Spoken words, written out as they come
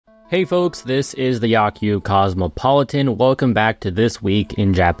Hey folks, this is the Yakyu Cosmopolitan. Welcome back to This Week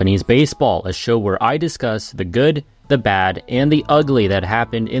in Japanese Baseball, a show where I discuss the good, the bad, and the ugly that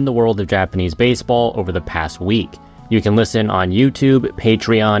happened in the world of Japanese baseball over the past week. You can listen on YouTube,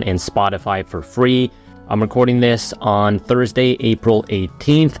 Patreon, and Spotify for free. I'm recording this on Thursday, April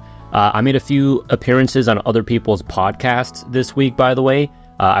 18th. I made a few appearances on other people's podcasts this week, by the way.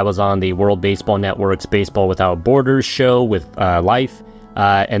 I was on the World Baseball Network's Baseball Without Borders show with Life.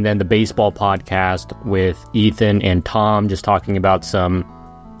 And then the baseball podcast with Ethan and Tom, just talking about some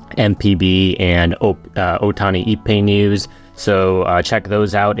NPB and Otani Ippei news. So check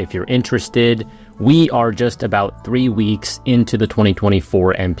those out if you're interested. We are just about 3 weeks into the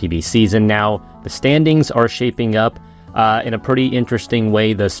 2024 NPB season now. The standings are shaping up in a pretty interesting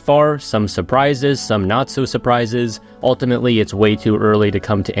way thus far. Some surprises, some not so surprises. Ultimately, it's way too early to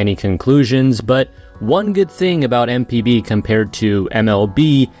come to any conclusions, but one good thing about NPB compared to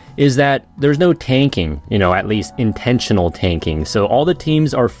MLB is that there's no tanking, at least intentional tanking. So all the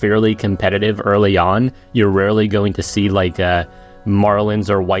teams are fairly competitive early on. You're rarely going to see like a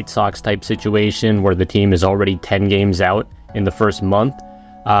Marlins or White Sox type situation where the team is already 10 games out in the first month.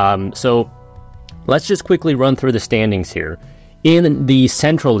 So let's just quickly run through the standings here. In the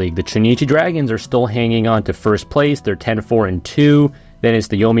Central League, the Chunichi Dragons are still hanging on to first place. They're 10-4-2. Then it's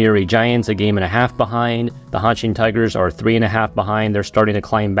the Yomiuri Giants, a game and a half behind. The Hanshin Tigers are 3.5 behind. They're starting to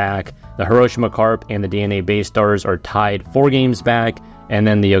climb back. The Hiroshima Carp and the DNA Bay Stars are tied 4 games back. And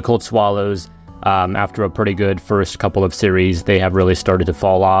then the Yakult Swallows, after a pretty good first couple of series, they have really started to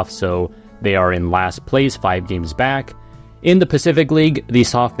fall off. So they are in last place, 5 games back. In the Pacific League, the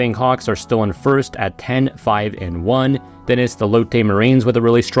SoftBank Hawks are still in first at 10-5-1. Then it's the Lotte Marines with a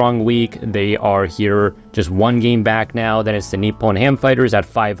really strong week. They are here just 1 game back now. Then it's the Nippon Ham Fighters at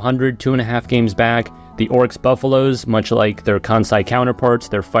 500, 2.5 games back. The Oryx Buffaloes, much like their Kansai counterparts,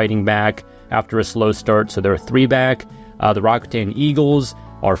 they're fighting back after a slow start, so they're 3 back. The Rakuten Eagles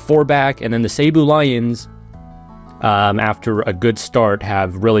are 4 back. And then the Seibu Lions, after a good start,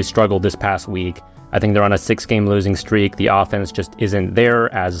 have really struggled this past week. I think they're on a 6-game losing streak. The offense just isn't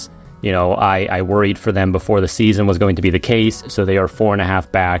there, as I worried for them before the season was going to be the case. So they are 4.5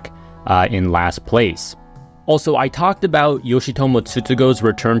 back in last place. Also, I talked about Yoshitomo Tsutsugo's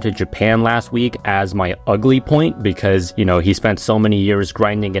return to Japan last week as my ugly point because, he spent so many years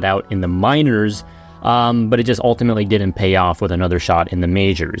grinding it out in the minors, but it just ultimately didn't pay off with another shot in the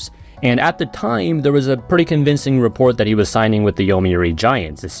majors. And at the time, there was a pretty convincing report that he was signing with the Yomiuri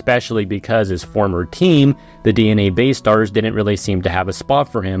Giants, especially because his former team, the DNA Bay Stars, didn't really seem to have a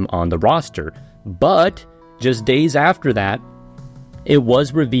spot for him on the roster. But just days after that, it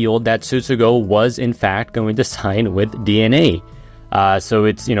was revealed that Tsutsugo was in fact going to sign with DNA. So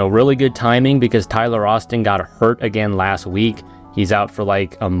it's, really good timing because Tyler Austin got hurt again last week. He's out for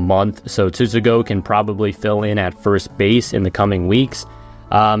like a month, so Tsutsugo can probably fill in at first base in the coming weeks.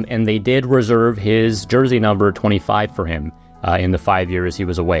 And they did reserve his jersey number 25 for him in the 5 years he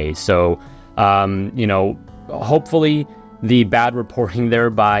was away. So, hopefully the bad reporting there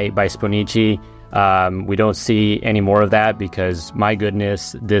by Sponichi, we don't see any more of that because, my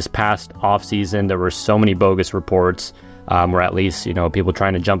goodness, this past offseason, there were so many bogus reports, or at least, people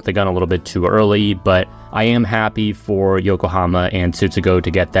trying to jump the gun a little bit too early. But I am happy for Yokohama and Tsutsugo to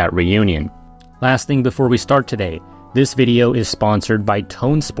get that reunion. Last thing before we start today. This video is sponsored by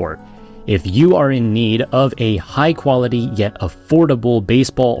Tone Sport. If you are in need of a high-quality yet affordable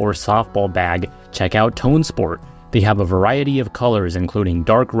baseball or softball bag, check out Tone Sport. They have a variety of colors including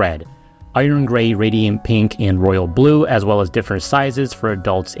dark red, iron gray, radiant pink, and royal blue, as well as different sizes for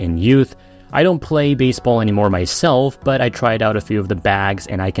adults and youth. I don't play baseball anymore myself, but I tried out a few of the bags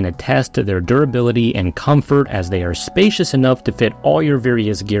and I can attest to their durability and comfort as they are spacious enough to fit all your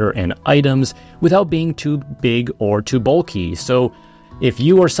various gear and items without being too big or too bulky. So if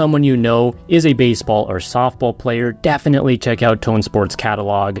you or someone you know is a baseball or softball player, definitely check out Tone Sport's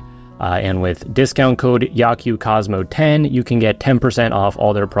catalog. And with discount code YakyuCosmo10, you can get 10% off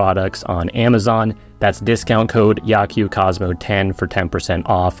all their products on Amazon. That's discount code YakyuCosmo10 for 10%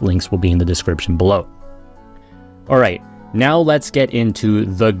 off. Links will be in the description below. All right, now let's get into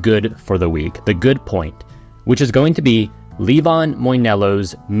the good for the week, the good point, which is going to be Livan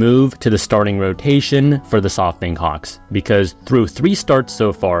Moinelo's move to the starting rotation for the SoftBank Hawks. Because through 3 starts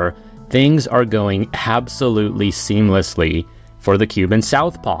so far, things are going absolutely seamlessly for the Cuban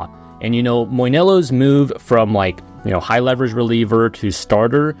southpaw. And Moinelo's move from high leverage reliever to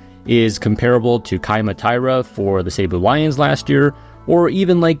starter is comparable to Kai Mataira for the Seibu Lions last year, or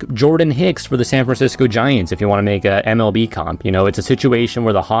even like Jordan Hicks for the San Francisco Giants if you want to make a MLB comp. It's a situation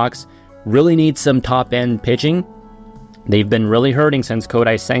where the Hawks really need some top end pitching, They've been really hurting since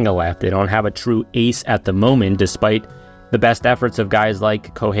Kodai Senga left. They don't have a true ace at the moment, despite the best efforts of guys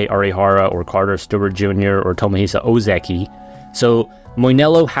like Kohei Arihara or Carter Stewart Jr. or Tomohisa Ozeki. So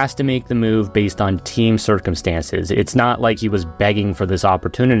Moinelo has to make the move based on team circumstances. It's not like he was begging for this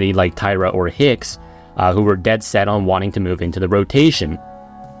opportunity like Tyra or Hicks, who were dead set on wanting to move into the rotation.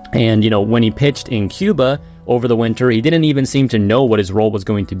 And, when he pitched in Cuba over the winter, he didn't even seem to know what his role was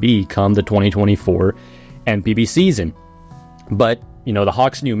going to be come the 2024 NPB season. But, the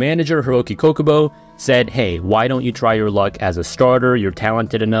Hawks' new manager, Hiroki Kokubo, said, hey, why don't you try your luck as a starter? You're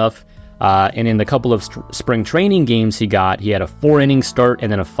talented enough. And in the couple of spring training games he had a 4-inning start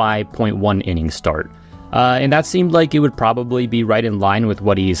and then a 5.1 inning start. And that seemed like it would probably be right in line with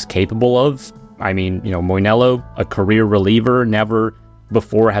what he's capable of. I mean, Moinelo, a career reliever, never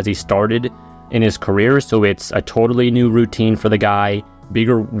before has he started in his career. So it's a totally new routine for the guy,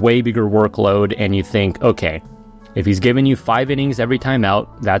 way bigger workload. And you think, okay, if he's giving you 5 innings every time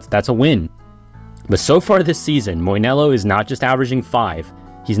out, that's a win. But so far this season, Moinelo is not just averaging 5.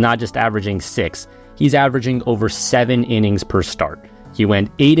 He's not just averaging 6. He's averaging over 7 innings per start. He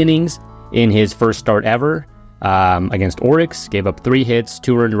went 8 innings in his first start ever against Oryx, gave up 3 hits,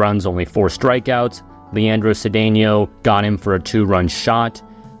 2 earned runs, only 4 strikeouts. Leandro Cedeno got him for a 2-run shot,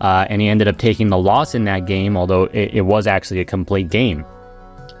 and he ended up taking the loss in that game, although it was actually a complete game.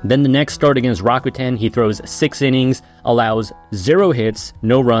 Then the next start against Rakuten, he throws 6 innings, allows 0 hits,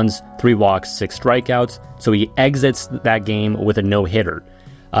 no runs, 3 walks, 6 strikeouts, so he exits that game with a no-hitter.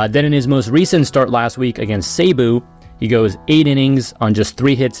 Then in his most recent start last week against Seibu, he goes 8 innings on just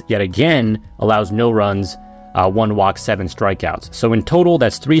 3 hits yet again, allows no runs, 1 walk, 7 strikeouts. So in total,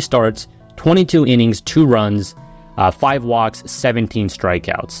 that's 3 starts, 22 innings, 2 runs, 5 walks, 17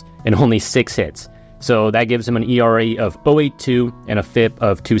 strikeouts, and only 6 hits. So that gives him an ERA of 0.82 and a FIP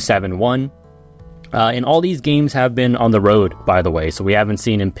of 2.71. And all these games have been on the road, by the way, so we haven't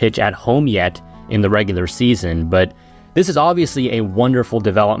seen him pitch at home yet in the regular season. But this is obviously a wonderful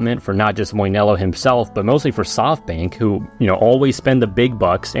development for not just Moinelo himself, but mostly for SoftBank, who, always spend the big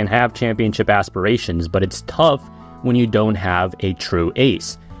bucks and have championship aspirations, but it's tough when you don't have a true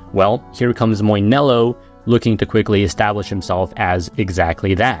ace. Well, here comes Moinelo looking to quickly establish himself as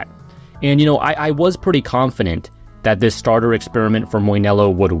exactly that. And, I was pretty confident that this starter experiment for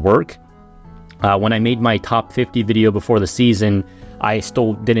Moinelo would work. When I made my top 50 video before the season, I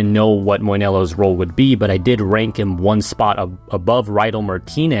still didn't know what Moinelo's role would be, but I did rank him 1 spot above Rydel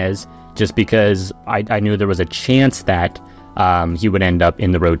Martinez just because I knew there was a chance that he would end up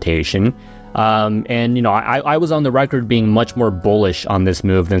in the rotation. And, I was on the record being much more bullish on this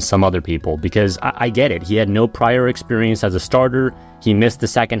move than some other people because I get it. He had no prior experience as a starter. He missed the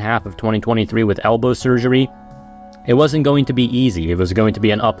second half of 2023 with elbow surgery. It wasn't going to be easy. It was going to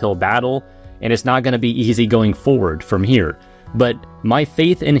be an uphill battle, and it's not going to be easy going forward from here. But my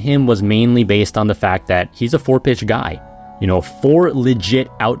faith in him was mainly based on the fact that he's a 4-pitch guy. 4 legit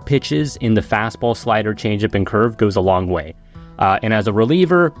out pitches in the fastball, slider, changeup, and curve goes a long way. And as a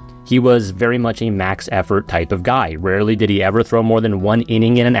reliever, he was very much a max effort type of guy. Rarely did he ever throw more than 1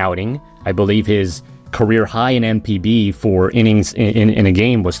 inning in an outing. I believe his career high in NPB for innings in a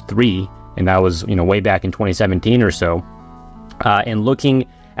game was 3, and that was, way back in 2017 or so. And looking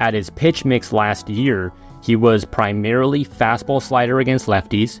at his pitch mix last year, he was primarily fastball slider against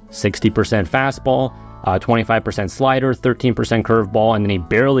lefties, 60% fastball, 25% slider, 13% curveball, and then he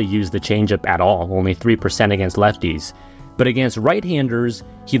barely used the changeup at all, only 3% against lefties. But against right-handers,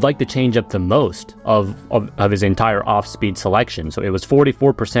 he liked the changeup the most of his entire off-speed selection. So it was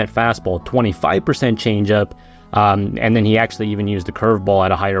 44% fastball, 25% changeup, and then he actually even used the curveball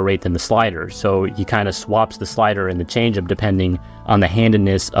at a higher rate than the slider. So he kind of swaps the slider and the changeup depending on the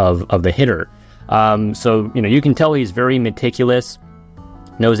handedness of the hitter. So, you can tell he's very meticulous,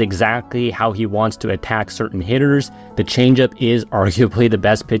 knows exactly how he wants to attack certain hitters. The changeup is arguably the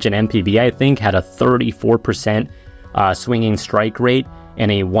best pitch in NPB, I think, had a 34% swinging strike rate and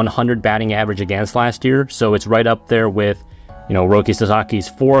a 100 batting average against last year. So it's right up there with, Roki Sasaki's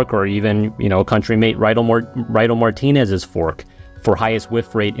fork or even, countrymate Rydel Martinez's fork for highest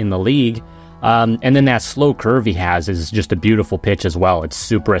whiff rate in the league. And then that slow curve he has is just a beautiful pitch as well. It's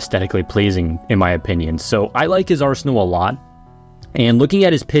super aesthetically pleasing, in my opinion. So I like his arsenal a lot. And looking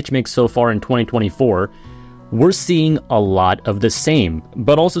at his pitch mix so far in 2024, we're seeing a lot of the same,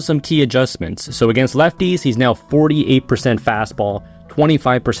 but also some key adjustments. So against lefties, he's now 48% fastball,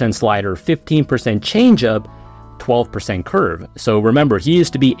 25% slider, 15% changeup, 12% curve. So remember, he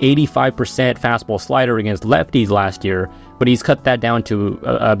used to be 85% fastball slider against lefties last year, but he's cut that down to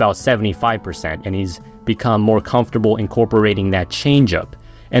about 75%, and he's become more comfortable incorporating that changeup.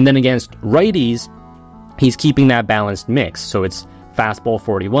 And then against righties, he's keeping that balanced mix. So it's fastball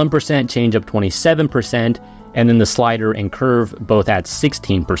 41%, changeup 27%, and then the slider and curve both at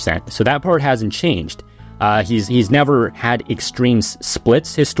 16%. So that part hasn't changed. He's never had extreme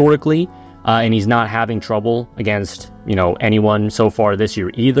splits historically, and he's not having trouble against, anyone so far this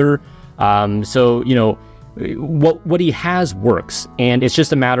year either. What he has works, and it's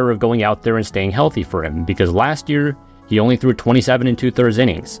just a matter of going out there and staying healthy for him, because last year he only threw 27 2/3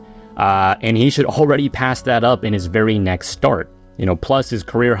 innings, and he should already pass that up in his very next start. Plus his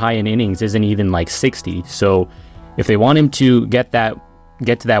career high in innings isn't even like 60. So if they want him to get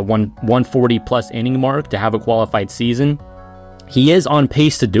to that 140 plus inning mark to have a qualified season, he is on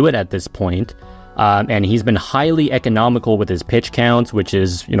pace to do it at this point. And he's been highly economical with his pitch counts, which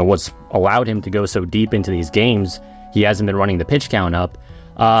is, what's allowed him to go so deep into these games. He hasn't been running the pitch count up.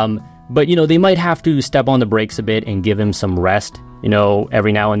 But they might have to step on the brakes a bit and give him some rest,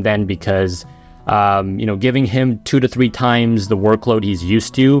 every now and then, because, giving him 2 to 3 times the workload he's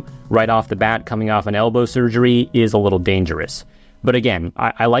used to right off the bat coming off an elbow surgery is a little dangerous. But again,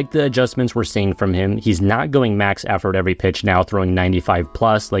 I like the adjustments we're seeing from him. He's not going max effort every pitch now, throwing 95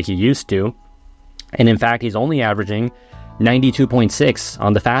 plus like he used to. And in fact, he's only averaging 92.6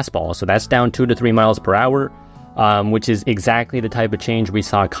 on the fastball. So that's down 2 to 3 miles per hour, which is exactly the type of change we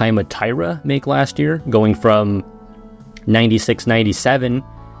saw Kaima Taira make last year, going from 96, 97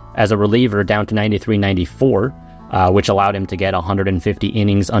 as a reliever down to 93, 94, which allowed him to get 150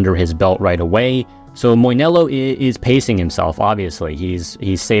 innings under his belt right away. So Moinelo is pacing himself, obviously.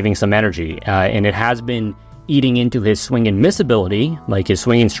 He's saving some energy, and it has been eating into his swing and miss ability. Like, his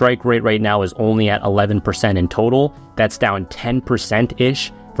swing and strike rate right now is only at 11% in total. That's down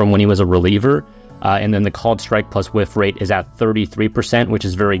 10%-ish from when he was a reliever. And then the called strike plus whiff rate is at 33%, which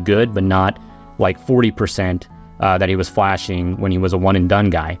is very good, but not like 40% that he was flashing when he was a one-and-done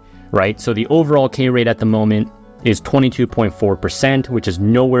guy, right? So the overall K rate at the moment is 22.4%, which is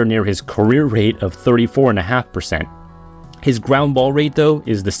nowhere near his career rate of 34.5%. His ground ball rate, though,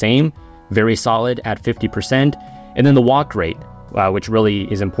 is the same, very solid at 50%. And then the walk rate, which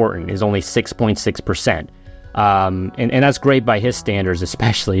really is important, is only 6.6%. And that's great by his standards,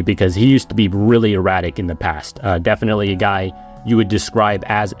 especially because he used to be really erratic in the past. Definitely a guy you would describe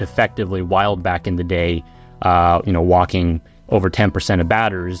as effectively wild back in the day, walking over 10% of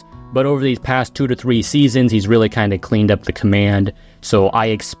batters. But over these past 2 to 3 seasons, he's really kind of cleaned up the command. So I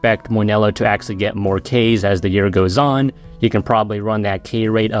expect Moinelo to actually get more Ks as the year goes on. He can probably run that K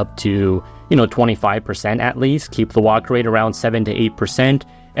rate up to, 25% at least, keep the walk rate around 7 to 8%.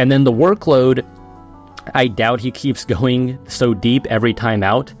 And then the workload, I doubt he keeps going so deep every time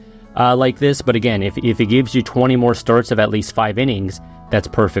out like this. But again, if he gives you 20 more starts of at least 5 innings, that's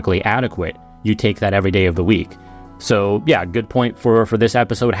perfectly adequate. You take that every day of the week. So yeah, good point for this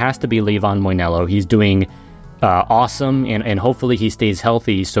episode has to be Livan Moinelo. He's doing awesome, and hopefully he stays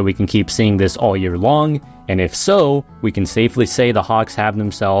healthy so we can keep seeing this all year long. And if so, we can safely say the Hawks have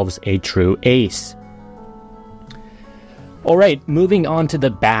themselves a true ace. All right, moving on to the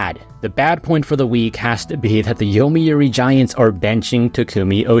bad. The bad point for the week has to be that the Yomiuri Giants are benching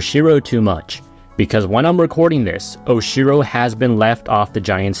Takumi Ohshiro too much. Because when I'm recording this, Ohshiro has been left off the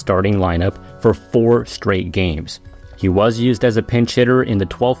Giants starting lineup for 4 straight games. He was used as a pinch hitter in the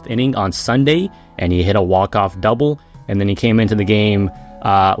 12th inning on Sunday, and he hit a walk-off double, and then he came into the game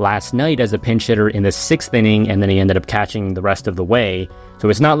last night as a pinch hitter in the 6th inning, and then he ended up catching the rest of the way. So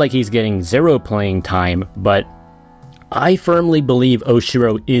it's not like he's getting 0 playing time, but I firmly believe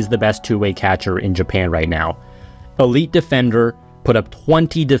Ohshiro is the best two-way catcher in Japan right now. Elite defender, put up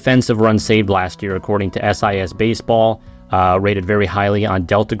 20 defensive runs saved last year according to SIS Baseball, rated very highly on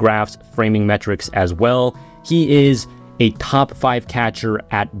Delta Graph's framing metrics as well. He is a top 5 catcher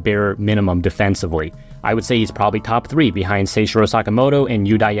at bare minimum defensively. I would say he's probably top 3 behind Seishiro Sakamoto and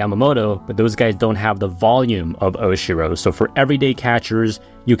Yudai Yamamoto, but those guys don't have the volume of Ohshiro. So for everyday catchers,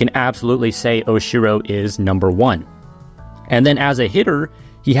 you can absolutely say Ohshiro is number 1. And then as a hitter,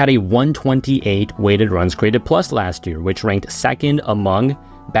 he had a 128 weighted runs created plus last year, which ranked 2nd among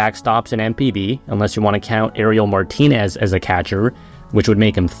backstops in NPB, unless you want to count Ariel Martinez as a catcher, which would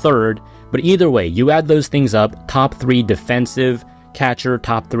make him 3rd. But either way, you add those things up, top 3 defensive catcher,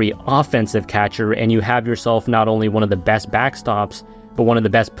 top 3 offensive catcher, and you have yourself not only one of the best backstops, but one of the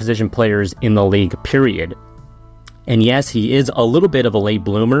best position players in the league, period. And yes, he is a little bit of a late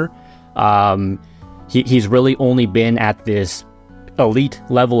bloomer. He's really only been at this elite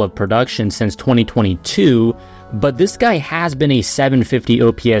level of production since 2022, but this guy has been a 750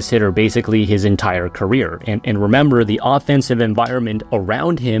 OPS hitter basically his entire career. And remember, the offensive environment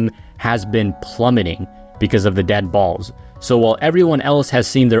around him has been plummeting because of the dead balls. So while everyone else has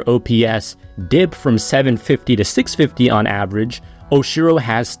seen their OPS dip from 750 to 650 on average, Ohshiro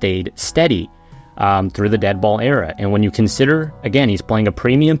has stayed steady through the dead ball era. And when you consider, again, he's playing a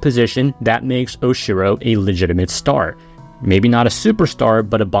premium position, that makes Ohshiro a legitimate star. Maybe not a superstar,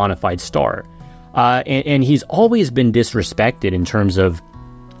 but a bona fide star. And he's always been disrespected in terms of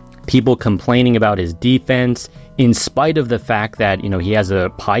people complaining about his defense, in spite of the fact that, he has a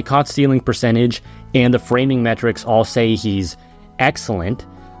high caught stealing percentage, and the framing metrics all say he's excellent.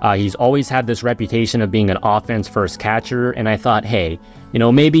 He's always had this reputation of being an offense-first catcher, and I thought, hey,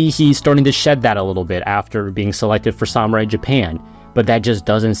 maybe he's starting to shed that a little bit after being selected for Samurai Japan, but that just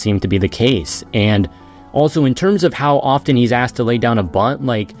doesn't seem to be the case. And also, in terms of how often he's asked to lay down a bunt,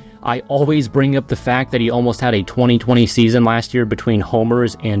 I always bring up the fact that he almost had a 2020 season last year between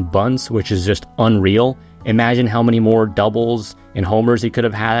homers and bunts, which is just unreal. Imagine how many more doubles and homers he could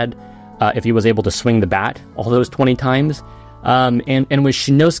have had if he was able to swing the bat all those 20 times. And with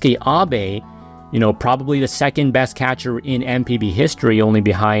Shinosuke Abe, probably the second best catcher in NPB history, only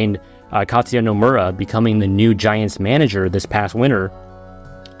behind Katsuya Nomura becoming the new Giants manager this past winter,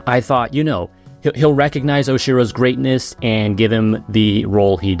 I thought, he'll recognize Ohshiro's greatness and give him the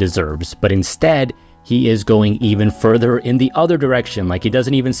role he deserves. But instead, he is going even further in the other direction. He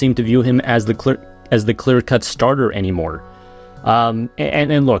doesn't even seem to view him as the clear-cut starter anymore.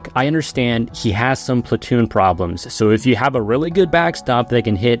 And look, I understand he has some platoon problems. So if you have a really good backstop that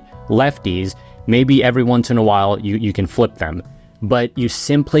can hit lefties, maybe every once in a while you can flip them. But you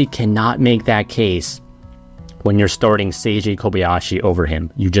simply cannot make that case when you're starting Seiji Kobayashi over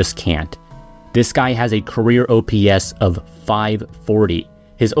him. You just can't. This guy has a career OPS of 540.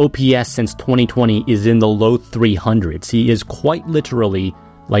 His OPS since 2020 is in the low 300s. He is quite literally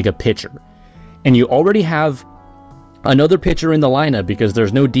like a pitcher. And you already have another pitcher in the lineup because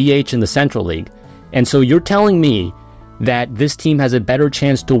there's no DH in the Central League. And so you're telling me that this team has a better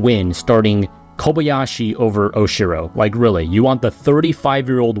chance to win starting Kobayashi over Ohshiro. Really, you want the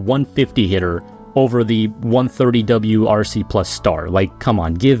 35-year-old 150 hitter over the 130 WRC plus star. Come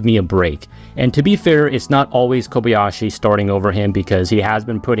on, give me a break. And to be fair, it's not always Kobayashi starting over him because he has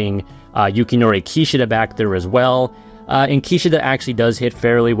been putting Yukinori Kishida back there as well. And Kishida actually does hit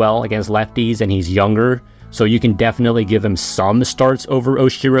fairly well against lefties, and he's younger, so you can definitely give him some starts over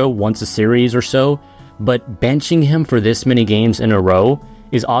Ohshiro once a series or so. But benching him for this many games in a row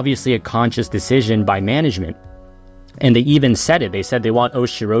is obviously a conscious decision by management. And they even said it. They said they want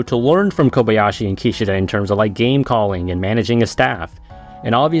Ohshiro to learn from Kobayashi and Kishida in terms of game calling and managing a staff.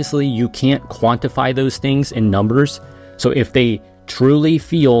 And obviously you can't quantify those things in numbers. So if they truly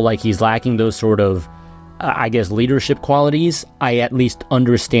feel like he's lacking those sort of, leadership qualities, I at least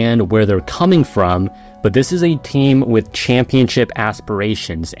understand where they're coming from. But this is a team with championship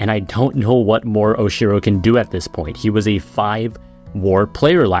aspirations, and I don't know what more Ohshiro can do at this point. He was a 5-WAR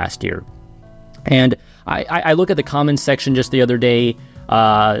player last year. And I look at the comments section just the other day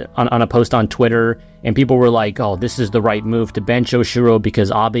on a post on Twitter, and people were like, oh, this is the right move to bench Ohshiro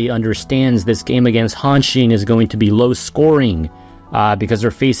because Abe understands this game against Hanshin is going to be low scoring because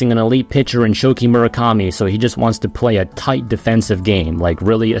they're facing an elite pitcher in Shoki Murakami, so he just wants to play a tight defensive game.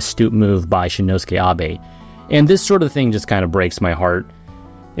 Really astute move by Shinosuke Abe. And this sort of thing just kind of breaks my heart.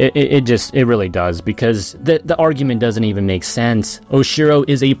 It really does, because the argument doesn't even make sense. Ohshiro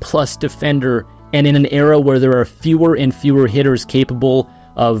is a plus defender, and in an era where there are fewer and fewer hitters capable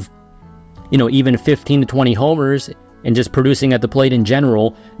of, even 15 to 20 homers and just producing at the plate in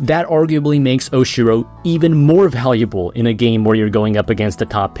general, that arguably makes Ohshiro even more valuable in a game where you're going up against a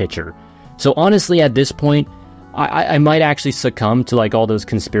top pitcher. So honestly, at this point, I might actually succumb to all those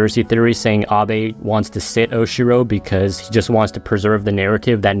conspiracy theories saying Abe wants to sit Ohshiro because he just wants to preserve the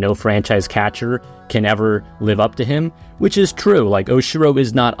narrative that no franchise catcher can ever live up to him, which is true. Ohshiro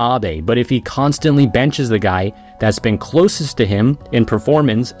is not Abe, but if he constantly benches the guy that's been closest to him in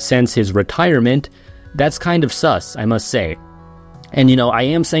performance since his retirement, that's kind of sus, I must say. And I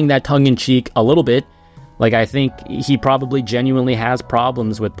am saying that tongue-in-cheek a little bit. I think he probably genuinely has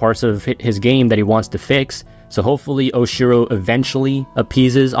problems with parts of his game that he wants to fix. So hopefully Ohshiro eventually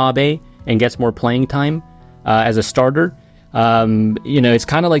appeases Abe and gets more playing time as a starter. It's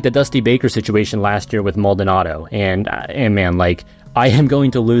kind of like the Dusty Baker situation last year with Maldonado. And man, I am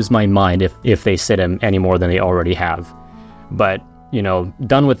going to lose my mind if they sit him any more than they already have. But,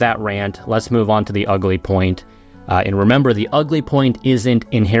 done with that rant, let's move on to the ugly point. And remember, the ugly point isn't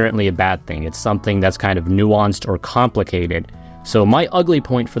inherently a bad thing. It's something that's kind of nuanced or complicated. So my ugly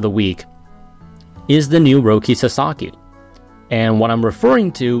point for the week is the new Roki Sasaki. And what I'm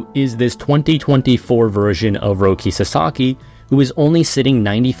referring to is this 2024 version of Roki Sasaki, who is only sitting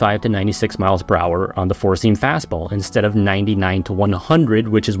 95 to 96 miles per hour on the four-seam fastball instead of 99 to 100,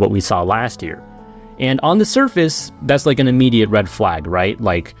 which is what we saw last year. And on the surface, that's like an immediate red flag, right?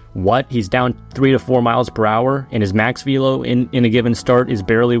 Like, what? He's down 3 to 4 miles per hour, and his max velo in a given start is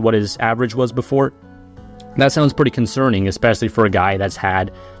barely what his average was before? That sounds pretty concerning, especially for a guy that's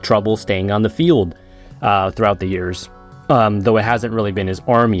had trouble staying on the field throughout the years. Though it hasn't really been his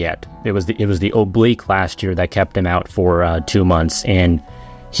arm yet. It was the oblique last year that kept him out for 2 months, and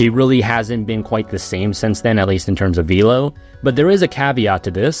he really hasn't been quite the same since then, at least in terms of velo. But there is a caveat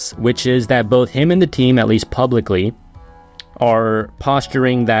to this, which is that both him and the team, at least publicly, are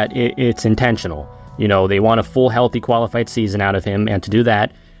posturing that it's intentional. You know, they want a full, healthy, qualified season out of him, and to do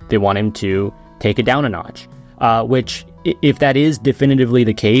that, they want him to take it down a notch. Which, if that is definitively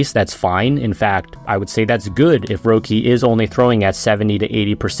the case, that's fine. In fact, I would say that's good. If Roki is only throwing at 70 to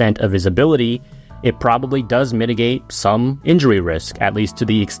 80% of his ability, it probably does mitigate some injury risk, at least to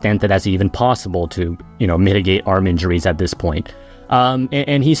the extent that that's even possible to, mitigate arm injuries at this point.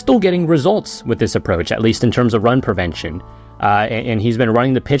 And he's still getting results with this approach, at least in terms of run prevention. And he's been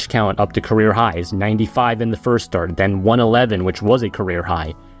running the pitch count up to career highs, 95 in the first start, then 111, which was a career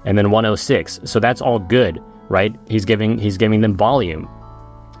high, and then 106. So that's all good, right? He's giving them volume.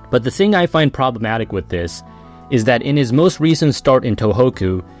 But the thing I find problematic with this is that in his most recent start in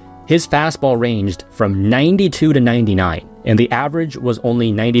Tohoku, his fastball ranged from 92 to 99, and the average was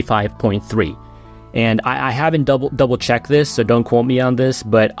only 95.3. And I haven't double checked this, so don't quote me on this,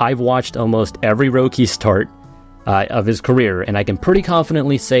 but I've watched almost every Roki start of his career, and I can pretty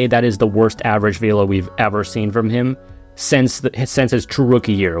confidently say that is the worst average velo we've ever seen from him since his true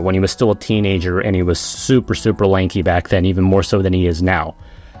rookie year, when he was still a teenager and he was super, super lanky back then, even more so than he is now.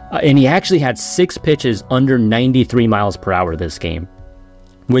 And he actually had 6 pitches under 93 miles per hour this game,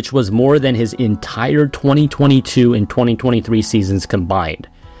 which was more than his entire 2022 and 2023 seasons combined.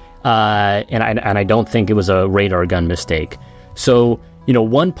 And I don't think it was a radar gun mistake. So,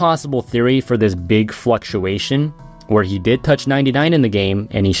 one possible theory for this big fluctuation, where he did touch 99 in the game,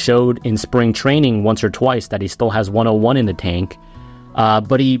 and he showed in spring training once or twice that he still has 101 in the tank,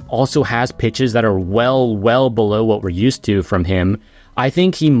 but he also has pitches that are well below what we're used to from him. I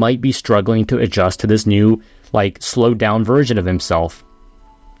think he might be struggling to adjust to this new, slowed down version of himself.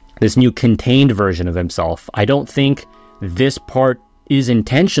 This new contained version of himself. I don't think this part is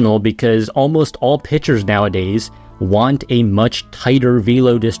intentional, because almost all pitchers nowadays want a much tighter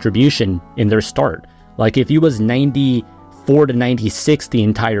velo distribution in their start. Like, if he was 94 to 96 the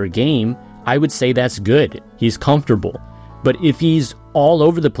entire game, I would say that's good. He's comfortable. But if he's all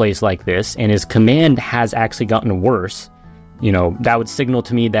over the place like this, and his command has actually gotten worse, that would signal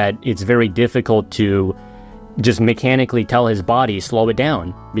to me that it's very difficult to just mechanically tell his body, slow it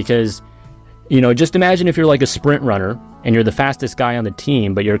down. Because, just imagine if you're like a sprint runner, and you're the fastest guy on the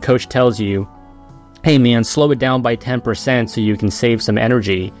team, but your coach tells you, hey man, slow it down by 10% so you can save some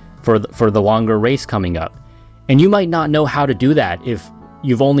energy for the longer race coming up. And you might not know how to do that if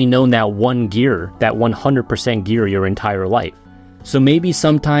you've only known that one gear, that 100% gear your entire life. So maybe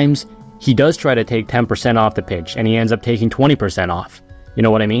sometimes he does try to take 10% off the pitch, and he ends up taking 20% off. You know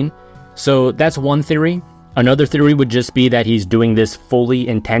what I mean? So that's one theory. Another theory would just be that he's doing this fully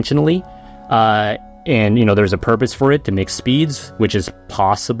intentionally, and there's a purpose for it, to mix speeds, which is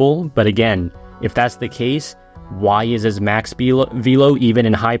possible. But again, if that's the case, why is his max velo, even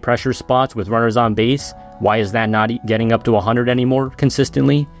in high pressure spots with runners on base, why is that not getting up to 100 anymore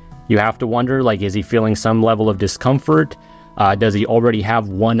consistently? You have to wonder, is he feeling some level of discomfort? Does he already have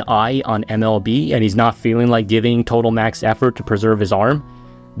one eye on MLB and he's not feeling like giving total max effort to preserve his arm?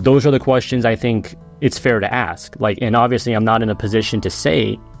 Those are the questions I think it's fair to ask. And obviously I'm not in a position to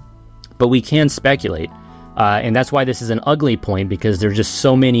say, but we can speculate. And that's why this is an ugly point, because there's just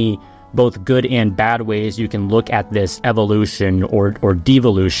so many both good and bad ways you can look at this evolution or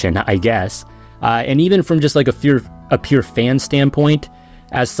devolution, I guess. And even from just a pure fan standpoint,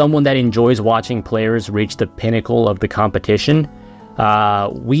 as someone that enjoys watching players reach the pinnacle of the competition,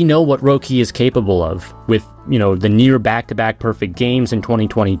 we know what Roki is capable of with, the near back-to-back perfect games in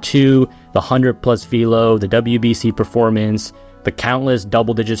 2022, the 100-plus velo, the WBC performance, the countless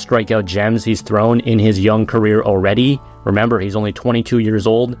double-digit strikeout gems he's thrown in his young career already. Remember, he's only 22 years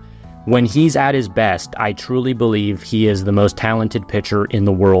old. When he's at his best, I truly believe he is the most talented pitcher in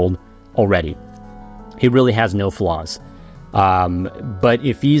the world already. He really has no flaws. But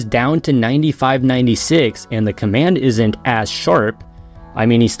if he's down to 95, 96, and the command isn't as sharp,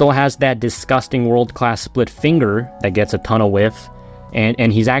 he still has that disgusting world-class split finger that gets a ton of whiff,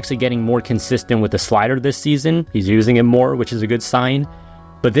 and he's actually getting more consistent with the slider this season. He's using it more, which is a good sign.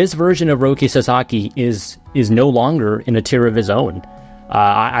 But this version of Roki Sasaki is no longer in a tier of his own.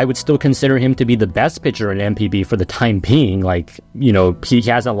 I would still consider him to be the best pitcher in NPB for the time being. Like, you know, he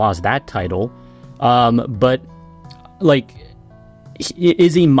hasn't lost that title. But, like,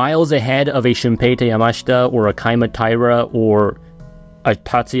 is he miles ahead of a Shunpei Yamashita or a Kaima Taira or a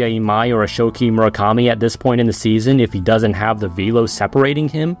Tatsuya Imai or a Shoki Murakami at this point in the season if he doesn't have the velo separating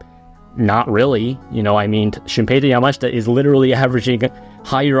him? Not really. You know, I mean, Shunpei Yamashita is literally averaging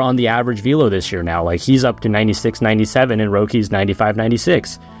higher on the average velo this year now. Like, he's up to 96, 97, and Roki's 95,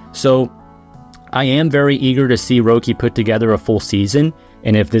 96. So I am very eager to see Roki put together a full season,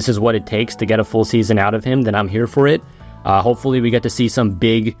 and if this is what it takes to get a full season out of him, then I'm here for it. Hopefully we get to see some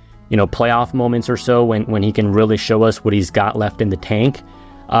big, you know, playoff moments or so when he can really show us what he's got left in the tank.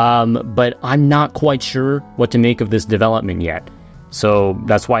 But I'm not quite sure what to make of this development yet. So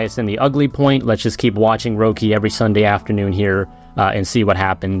that's why it's in the ugly point. Let's just keep watching Roki every Sunday afternoon here and see what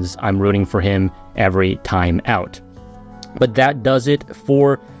happens. I'm rooting for him every time out. But that does it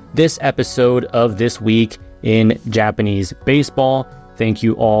for this episode of This Week in Japanese Baseball. Thank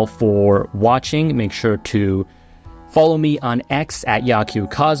you all for watching. Make sure to follow me on X at Yakyu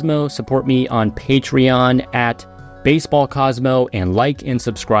Cosmo, support me on Patreon at Baseball Cosmo, and like and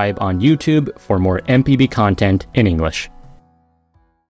subscribe on YouTube for more NPB content in English.